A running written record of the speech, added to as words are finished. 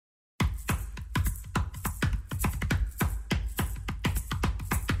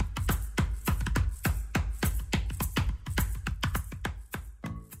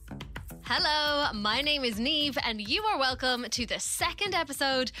Hello, my name is Niamh and you are welcome to the second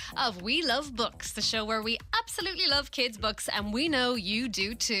episode of We Love Books, the show where we absolutely love kids' books and we know you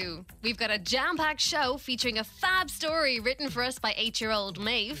do too. We've got a jam-packed show featuring a fab story written for us by 8-year-old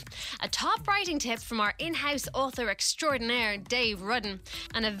Maeve, a top writing tip from our in-house author extraordinaire Dave Rudden,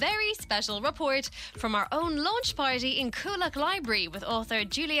 and a very special report from our own launch party in Coolock Library with author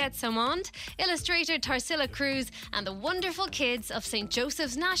Juliette Saumond, illustrator Tarsila Cruz and the wonderful kids of St.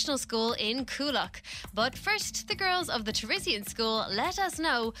 Joseph's National School in Coolock. But first, the girls of the Teresian School let us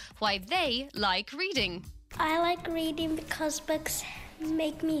know why they like reading. I like reading because books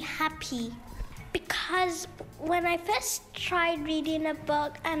make me happy. Because when I first tried reading a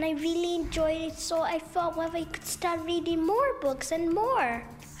book and I really enjoyed it, so I thought whether I could start reading more books and more.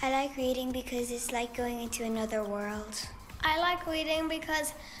 I like reading because it's like going into another world. I like reading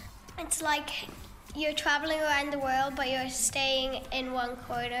because it's like you're traveling around the world, but you're staying in one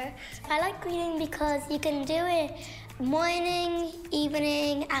corner. I like reading because you can do it morning,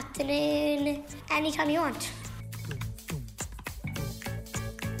 evening, afternoon, anytime you want.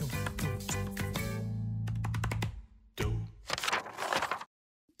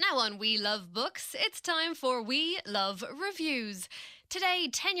 Now on We Love Books, it's time for We Love Reviews. Today,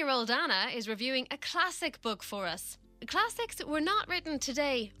 10-year-old Anna is reviewing a classic book for us. Classics were not written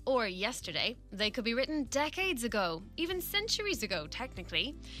today or yesterday. They could be written decades ago, even centuries ago,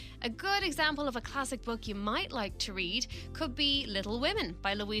 technically. A good example of a classic book you might like to read could be Little Women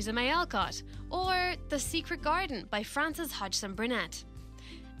by Louisa May Alcott or The Secret Garden by Frances Hodgson Burnett.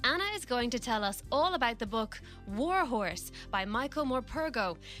 Anna is going to tell us all about the book War Horse by Michael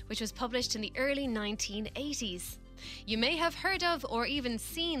Morpurgo, which was published in the early 1980s. You may have heard of or even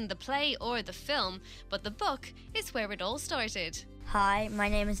seen the play or the film, but the book is where it all started. Hi, my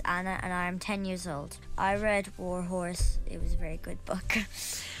name is Anna and I'm 10 years old. I read War Horse. It was a very good book.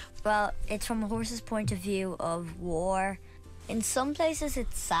 Well, it's from a horse's point of view of war. In some places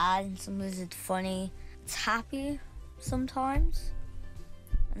it's sad, in some places it's funny. It's happy sometimes.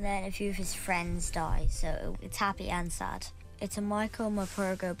 And then a few of his friends die, so it's happy and sad. It's a Michael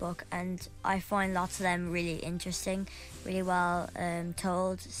Morpurgo book and I find lots of them really interesting, really well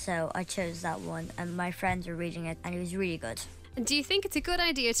told, so I chose that one and my friends were reading it and it was really good. And do you think it's a good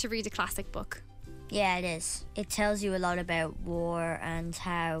idea to read a classic book? Yeah, it is. It tells you a lot about war and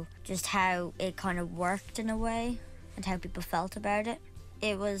how it kind of worked in a way and how people felt about it.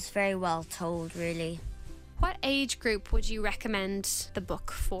 It was very well told, really. What age group would you recommend the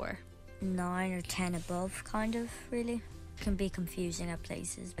book for? 9 or 10 above, kind of, really. Can be confusing at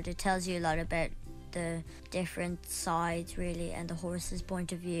places, but it tells you a lot about the different sides really and the horse's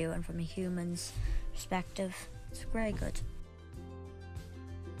point of view and from a human's perspective. It's very good.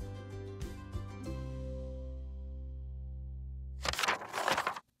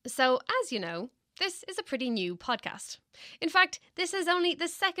 So, as you know, this is a pretty new podcast. In fact, this is only the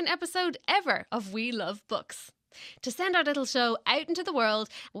second episode ever of We Love Books. To send our little show out into the world,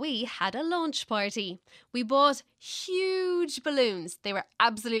 we had a launch party. We bought huge balloons. They were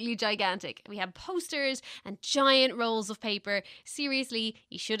absolutely gigantic. We had posters and giant rolls of paper. Seriously,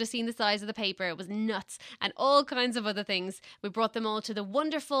 you should have seen the size of the paper. It was nuts. And all kinds of other things. We brought them all to the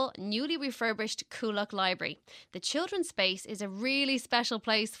wonderful, newly refurbished Coolock Library. The children's space is a really special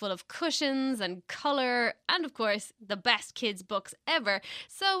place full of cushions and colour and, of course, the best kids' books ever.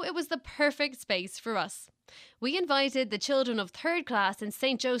 So it was the perfect space for us. We invited the children of 3rd class in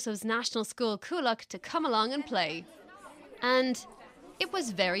St. Joseph's National School, Coolock, to come along and play. And it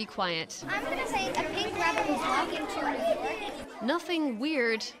was very quiet. I'm going to say a pink rabbit was walking through the Nothing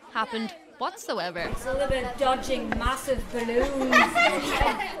weird happened whatsoever. It's all about dodging massive balloons.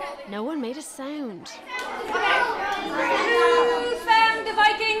 No one made a sound. Who found the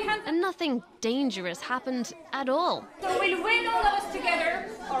Viking? And nothing dangerous happened at all. So we'll win all of us together,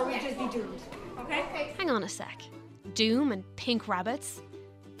 or we'll just be doomed. Okay? Hang on a sec. Doom and pink rabbits?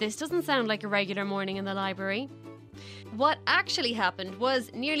 This doesn't sound like a regular morning in the library. What actually happened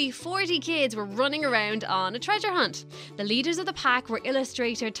was nearly 40 kids were running around on a treasure hunt. The leaders of the pack were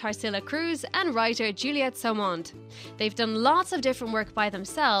illustrator Tarsila Cruz and writer Juliette Saumond. They've done lots of different work by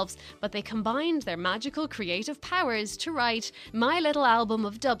themselves, but they combined their magical creative powers to write My Little Album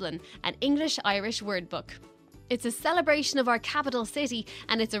of Dublin, an English-Irish word book. It's a celebration of our capital city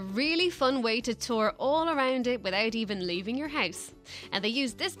and it's a really fun way to tour all around it without even leaving your house. And they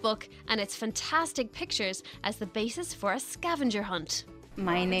used this book and its fantastic pictures as the basis for a scavenger hunt.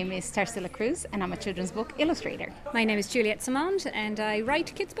 My name is Tarsila Cruz and I'm a children's book illustrator. My name is Juliette Simond and I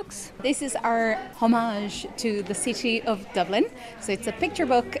write kids' books. This is our homage to the city of Dublin. So it's a picture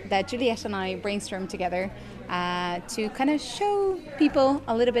book that Juliette and I brainstormed together to kind of show people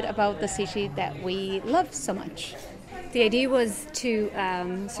a little bit about the city that we love so much. The idea was to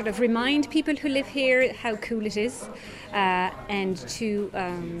sort of remind people who live here how cool it is, and to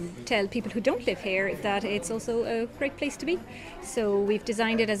tell people who don't live here that it's also a great place to be. So we've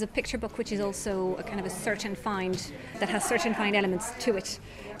designed it as a picture book, which is also a kind of a search and find, that has search and find elements to it.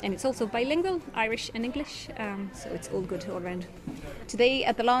 And it's also bilingual, Irish and English, so it's all good all around. Today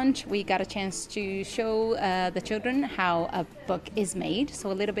at the launch we got a chance to show the children how a book is made, so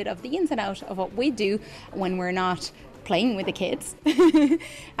a little bit of the ins and outs of what we do when we're not playing with the kids.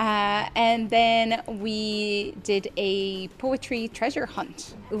 And then we did a poetry treasure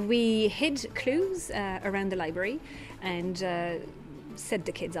hunt. We hid clues around the library and set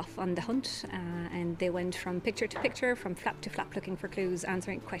the kids off on the hunt, and they went from picture to picture, from flap to flap, looking for clues,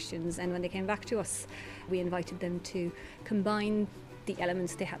 answering questions, and when they came back to us we invited them to combine the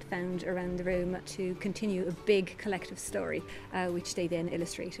elements they had found around the room to continue a big collective story, which they then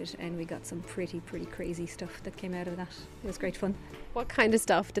illustrated, and we got some pretty crazy stuff that came out of that. It was great fun. What kind of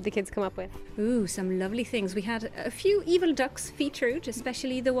stuff did the kids come up with? Ooh, some lovely things. We had a few evil ducks featured,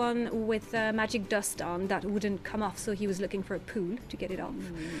 especially the one with magic dust on that wouldn't come off, so he was looking for a pool to get it off.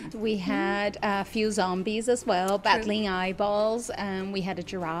 We had a few zombies as well, battling eyeballs, and we had a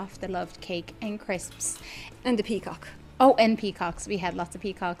giraffe that loved cake and crisps. And the peacock. Oh, and peacocks. We had lots of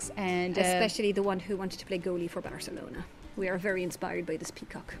peacocks, and especially the one who wanted to play goalie for Barcelona. We are very inspired by this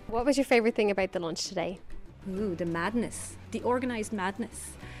peacock. What was your favourite thing about the lunch today? Ooh, the madness, the organised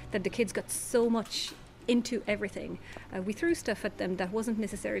madness, that the kids got so much into everything. We threw stuff at them that wasn't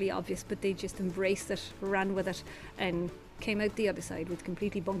necessarily obvious, but they just embraced it, ran with it, and came out the other side with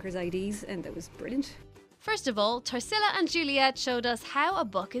completely bonkers ideas, and that was brilliant. First of all, Tarsila and Juliette showed us how a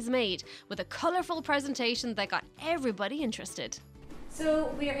book is made with a colourful presentation that got everybody interested.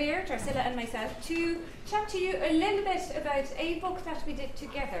 So we are here, Tarsila and myself, to chat to you a little bit about a book that we did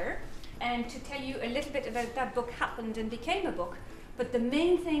together and to tell you a little bit about that book happened and became a book. But the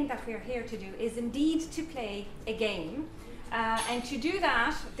main thing that we're here to do is indeed to play a game. And to do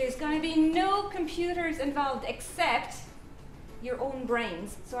that, there's going to be no computers involved except your own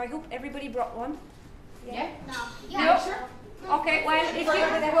brains. So I hope everybody brought one. Yeah? No? Sure. Okay,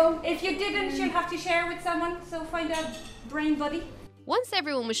 well, if you didn't, you'll have to share with someone, so find a brain buddy. Once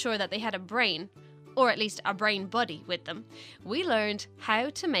everyone was sure that they had a brain, or at least a brain buddy with them, we learned how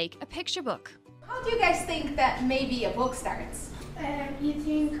to make a picture book. How do you guys think that maybe a book starts? You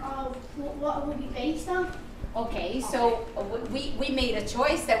think of what it will be based on? Okay, so we made a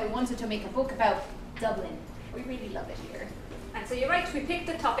choice that we wanted to make a book about Dublin. We really love it here. And so you're right, we picked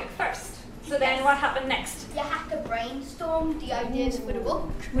the topic first. So then what happened next? You have to brainstorm the ideas for the book.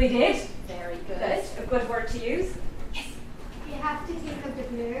 We did. Very good. That's a good word to use. You have to think of the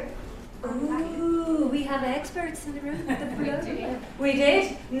blurb. Ooh, we have experts in the room. We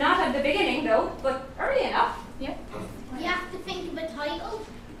did. Not at the beginning though, but early enough. Yep. You have to think of a title.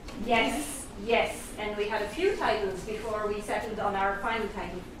 Yes, and we had a few titles before we settled on our final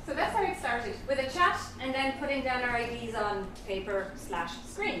title. So that's how it started, with a chat and then putting down our ideas on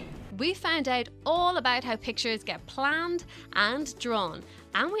paper/screen. We found out all about how pictures get planned and drawn,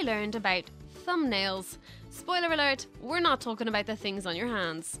 and we learned about thumbnails. Spoiler alert, we're not talking about the things on your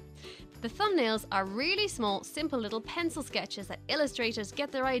hands. The thumbnails are really small, simple little pencil sketches that illustrators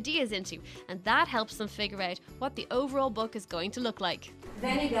get their ideas into, and that helps them figure out what the overall book is going to look like.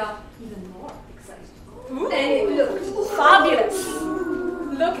 Then it got even more exciting. Then it looked fabulous.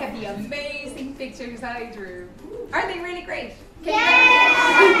 Look at the amazing pictures I drew. Aren't they really great?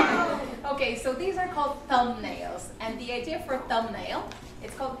 Yeah! Okay, so these are called thumbnails, and the idea for thumbnail,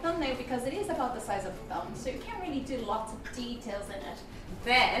 it's called thumbnail because it is about the size of a thumb, so you can't really do lots of details in it.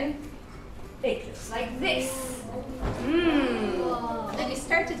 Then it looks like this. Then we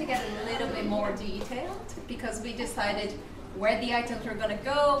started to get a little bit more detailed because we decided where the items were going to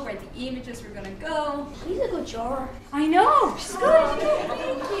go, where the images were going to go. She's a good drawer. I know, she's good.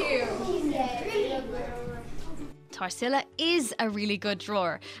 Thank you. Tarsila is a really good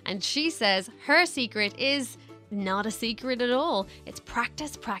drawer, and she says her secret is not a secret at all. It's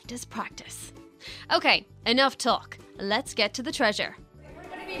practice, practice, practice. Okay, enough talk. Let's get to the treasure. We're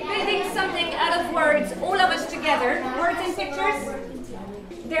going to be building something out of words, all of us together. Words and pictures.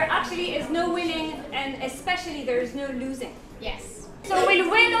 There actually is no winning, and especially there is no losing. Yes. So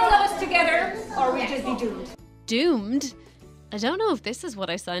we'll win all of us together, or we'll just be doomed. Doomed? I don't know if this is what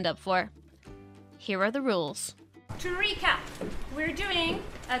I signed up for. Here are the rules. To recap, we're doing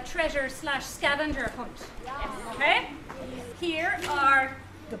a treasure / scavenger hunt. Okay? Here are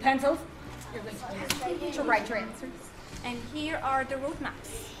the pencils you're going to use to write your answers. And here are the road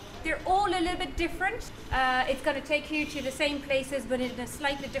maps. They're all a little bit different. It's going to take you to the same places, but in a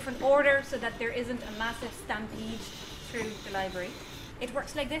slightly different order so that there isn't a massive stampede through the library. It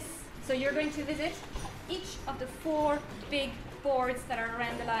works like this. So you're going to visit each of the 4 big boards that are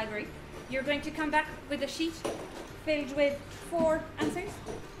around the library. You're going to come back with a sheet filled with 4 answers.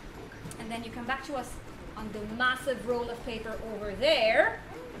 And then you come back to us on the massive roll of paper over there.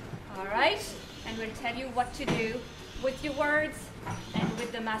 All right? And we'll tell you what to do with your words and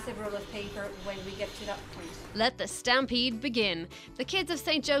with the massive roll of paper when we get to that point. Let the stampede begin. The kids of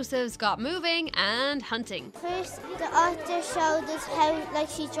St. Joseph's got moving and hunting. First, the author showed us how,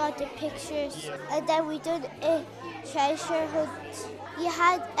 she drew the pictures, and then we did a treasure hunt. You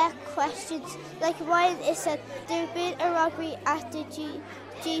had questions, one is said, there's been a robbery at the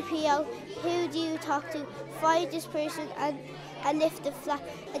GPO. Who do you talk to? Find this person and lift the flap,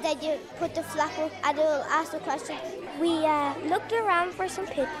 and then you put the flap up and it will ask the question. We looked around for some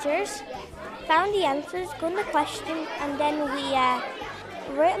pictures, found the answers, got the question, and then we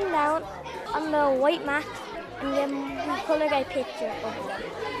wrote them down on the white mat, and then we coloured a picture of them.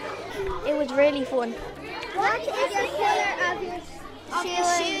 It was really fun. What is your colour of your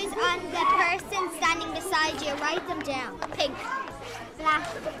shoes and the person standing beside you? Write them down. Pink. Black.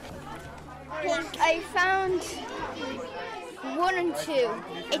 Pink. I found 1 and 2.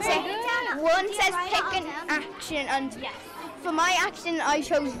 It's one says pick an action, and for my action I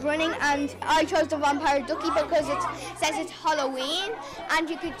chose running, and I chose the vampire ducky because it says it's Halloween, and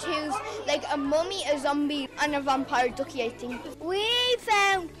you could choose a mummy, a zombie, and a vampire ducky, I think. We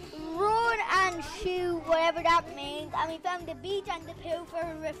found run and shoot, whatever that means, and we found the beach and the pool for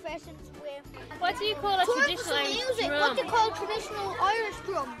a refreshing swim. What do you call a traditional music? drum? What do you call traditional Irish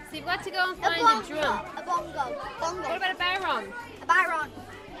drum? So you've got to go and find a drum. A bongo. What about a barron? A barron.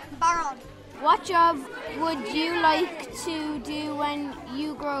 Barron. What job would you like to do when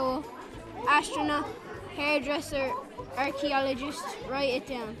you grow up? Astronaut, hairdresser, archaeologist? Write it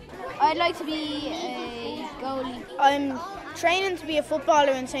down. I'd like to be a goalie. I'm training to be a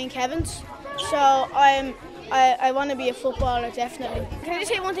footballer in St. Kevin's, so I want to be a footballer, definitely. Can I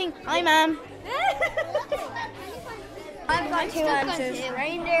just say one thing? I'm Am. I've got 2 answers.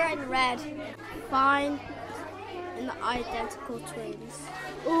 Reindeer and red. Fine. And the identical twins.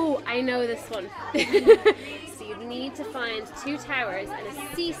 Ooh, I know this one. So you need to find 2 towers and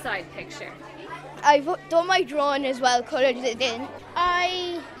a seaside picture. I've done my drawing as well, coloured it in.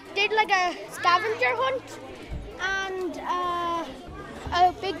 I did a scavenger hunt and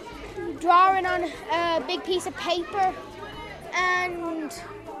a big drawing on a big piece of paper, and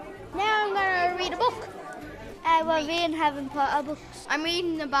now I'm going to read a book. We're reading Harry Potter books. I'm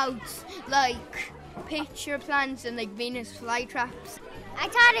reading about picture plants and Venus flytraps. I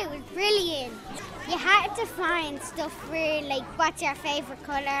thought it was brilliant. You had to find stuff for what's your favourite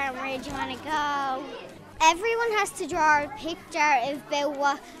colour and where do you want to go. Everyone has to draw a picture about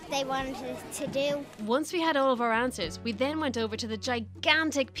what they wanted to do. Once we had all of our answers, we then went over to the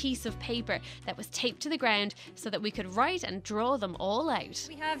gigantic piece of paper that was taped to the ground so that we could write and draw them all out.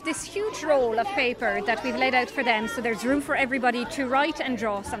 We have this huge roll of paper that we've laid out for them, so there's room for everybody to write and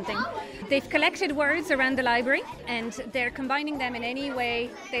draw something. They've collected words around the library and they're combining them in any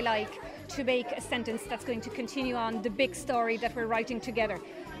way they like to make a sentence that's going to continue on the big story that we're writing together.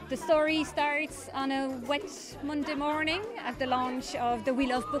 The story starts on a wet Monday morning at the launch of the We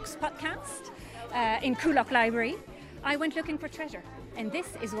Love Books podcast in Coolock Library. I went looking for treasure, and this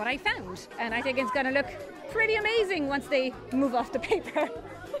is what I found. And I think it's going to look pretty amazing once they move off the paper.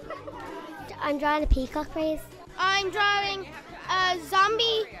 I'm drawing a peacock race. I'm drawing a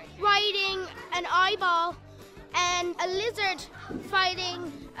zombie riding an eyeball and a lizard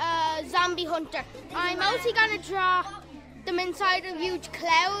fighting a zombie hunter. I'm mostly going to draw them inside a huge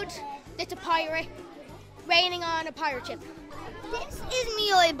cloud that's a pirate raining on a pirate ship. This is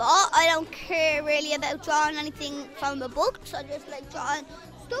me eyeball. I don't care really about drawing anything from the books. I just like drawing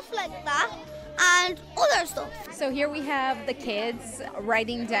stuff like that and other stuff. So here we have the kids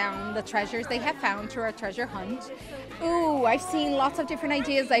writing down the treasures they have found through our treasure hunt. Ooh, I've seen lots of different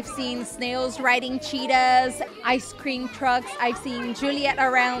ideas. I've seen snails riding cheetahs, ice cream trucks. I've seen Juliet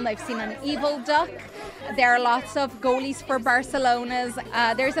around. I've seen an evil duck. There are lots of goalies for Barcelona's.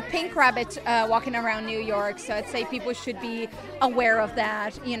 There's a pink rabbit walking around New York, so I'd say people should be aware of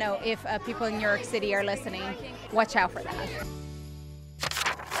that. If people in New York City are listening, watch out for that.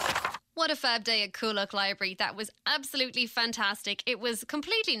 What a fab day at Coolock Library. That was absolutely fantastic. It was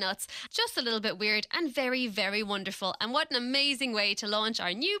completely nuts, just a little bit weird and very, very wonderful. And what an amazing way to launch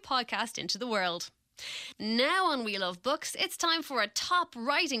our new podcast into the world. Now on We Love Books, it's time for a top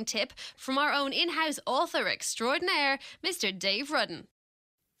writing tip from our own in-house author extraordinaire, Mr. Dave Rudden.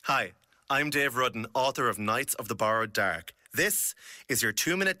 Hi, I'm Dave Rudden, author of Knights of the Borrowed Dark. This is your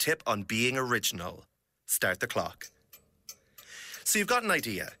 2-minute tip on being original. Start the clock. So you've got an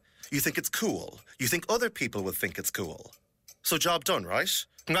idea. You think it's cool. You think other people will think it's cool. So job done, right?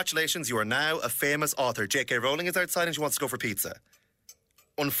 Congratulations, you are now a famous author. J.K. Rowling is outside and she wants to go for pizza.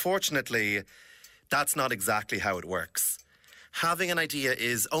 Unfortunately, that's not exactly how it works. Having an idea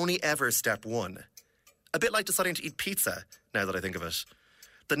is only ever step one. A bit like deciding to eat pizza, now that I think of it.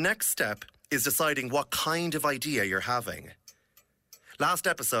 The next step is deciding what kind of idea you're having. Last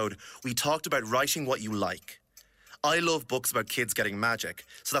episode, we talked about writing what you like. I love books about kids getting magic,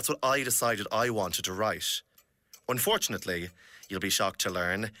 so that's what I decided I wanted to write. Unfortunately, you'll be shocked to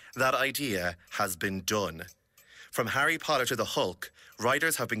learn that idea has been done. From Harry Potter to the Hulk,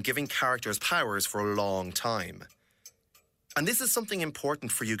 writers have been giving characters powers for a long time. And this is something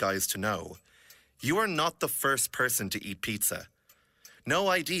important for you guys to know. You are not the first person to eat pizza. No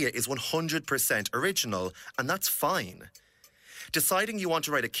idea is 100% original, and that's fine. Deciding you want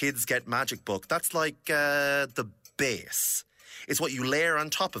to write a kids get magic book, that's like the base. It's what you layer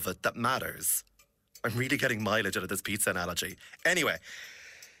on top of it that matters. I'm really getting mileage out of this pizza analogy. Anyway,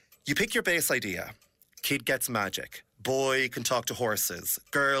 you pick your base idea. Kid gets magic. Boy can talk to horses.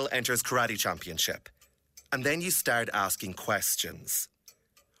 Girl enters karate championship. And then you start asking questions.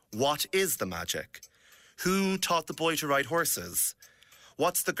 What is the magic? Who taught the boy to ride horses?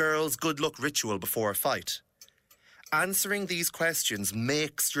 What's the girl's good luck ritual before a fight? Answering these questions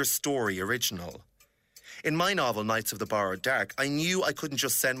makes your story original. In my novel, Knights of the Borrowed Dark, I knew I couldn't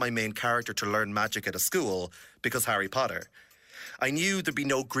just send my main character to learn magic at a school because Harry Potter. I knew there'd be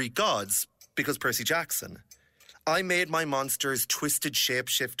no Greek gods because Percy Jackson. I made my monsters twisted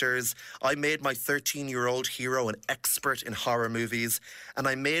shapeshifters. I made my 13-year-old hero an expert in horror movies. And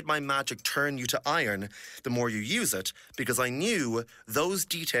I made my magic turn you to iron the more you use it because I knew those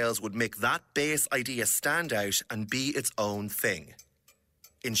details would make that base idea stand out and be its own thing.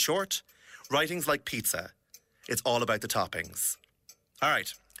 In short, writing's like pizza. It's all about the toppings. All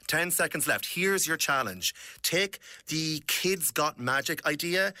right, 10 seconds left. Here's your challenge. Take the kids got magic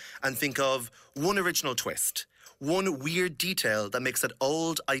idea and think of one original twist. One weird detail that makes that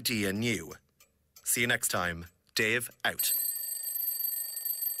old idea new. See you next time. Dave out.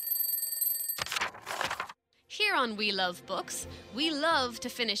 Here on We Love Books, we love to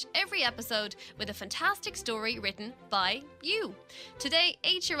finish every episode with a fantastic story written by you. Today,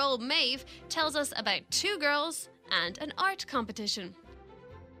 8-year-old Maeve tells us about 2 girls and an art competition.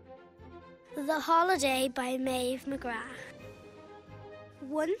 The Holiday by Maeve McGrath.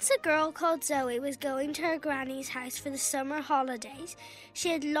 Once a girl called Zoe was going to her granny's house for the summer holidays. She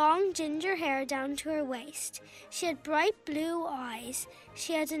had long ginger hair down to her waist. She had bright blue eyes.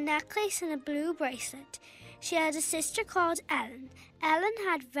 She had a necklace and a blue bracelet. She had a sister called Ellen. Ellen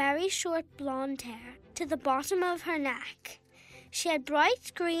had very short blonde hair to the bottom of her neck. She had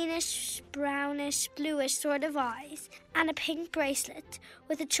bright greenish, brownish, bluish sort of eyes and a pink bracelet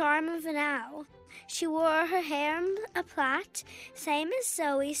with a charm of an owl. She wore her hair in a plait, same as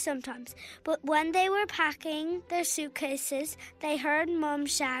Zoe sometimes, but when they were packing their suitcases, they heard Mum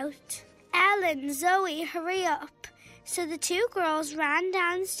shout, "Ellen, Zoe, hurry up!" So the 2 girls ran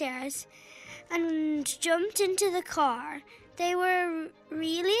downstairs and jumped into the car. They were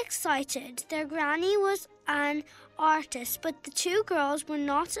really excited. Their granny was an artist, but the 2 girls were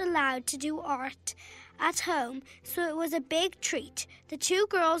not allowed to do art at home, so it was a big treat. The 2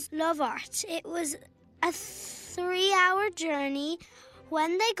 girls love art. It was a 3-hour journey.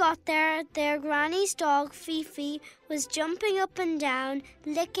 When they got there, their granny's dog, Fifi, was jumping up and down,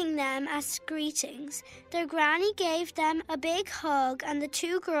 licking them as greetings. Their granny gave them a big hug, and the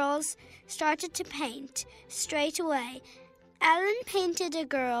 2 girls started to paint straight away. Ellen painted a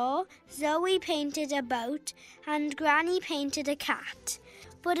girl, Zoe painted a boat, and Granny painted a cat.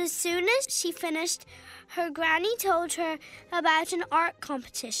 But as soon as she finished, her granny told her about an art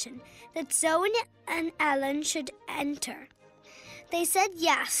competition that Zoe and Ellen should enter. They said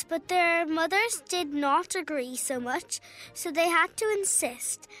yes, but their mothers did not agree so much, so they had to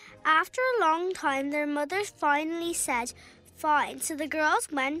insist. After a long time, their mothers finally said fine, so the girls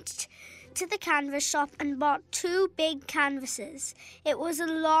went to the canvas shop and bought 2 big canvases. It was a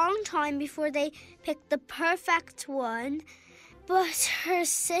long time before they picked the perfect one, but her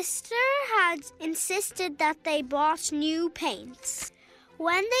sister had insisted that they bought new paints.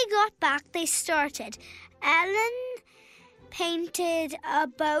 When they got back, they started. Ellen painted a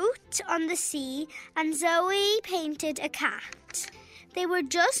boat on the sea and Zoe painted a cat. They were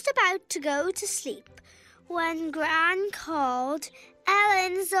just about to go to sleep when Gran called,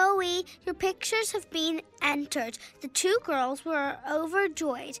 Ellen, Zoe, your pictures have been entered. The two girls were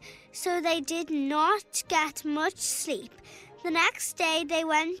overjoyed, so they did not get much sleep. The next day they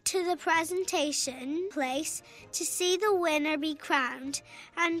went to the presentation place to see the winner be crowned,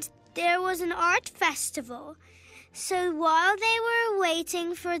 and there was an art festival. So while they were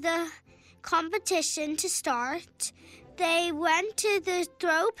waiting for the competition to start, they went to the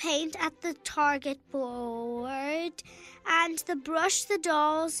throw paint at the target board and brush the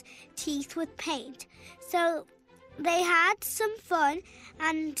doll's teeth with paint. So they had some fun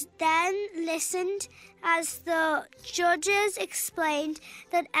and then listened as the judges explained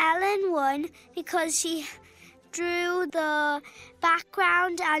that Ellen won because she drew the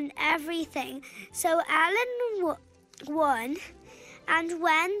background and everything. So Ellen won, and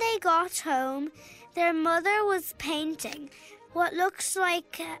when they got home, their mother was painting what looks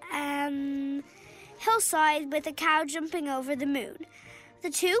like hillside with a cow jumping over the moon. The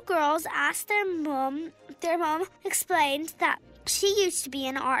two girls asked their mum. Their mum explained that she used to be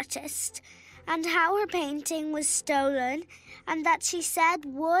an artist and how her painting was stolen, and that she said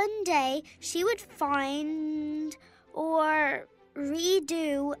one day she would find or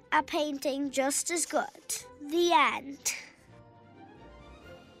redo a painting just as good. The end.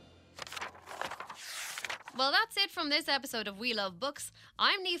 Well, that's it from this episode of We Love Books.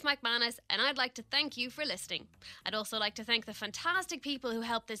 I'm Niamh McManus, and I'd like to thank you for listening. I'd also like to thank the fantastic people who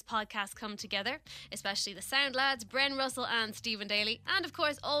helped this podcast come together, especially the sound lads, Bren Russell and Stephen Daly, and of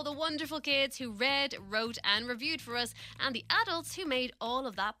course all the wonderful kids who read, wrote and reviewed for us, and the adults who made all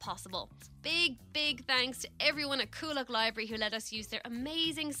of that possible. Big thanks to everyone at Coolock Library who let us use their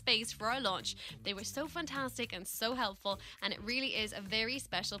amazing space for our launch. They were so fantastic and so helpful, and it really is a very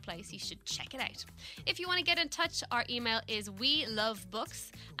special place. You should check it out. If you want to get in touch, our email is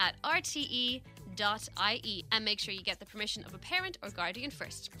welovebooks@rte.ie, and make sure you get the permission of a parent or guardian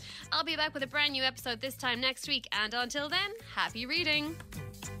first. I'll be back with a brand new episode this time next week, and until then, happy reading!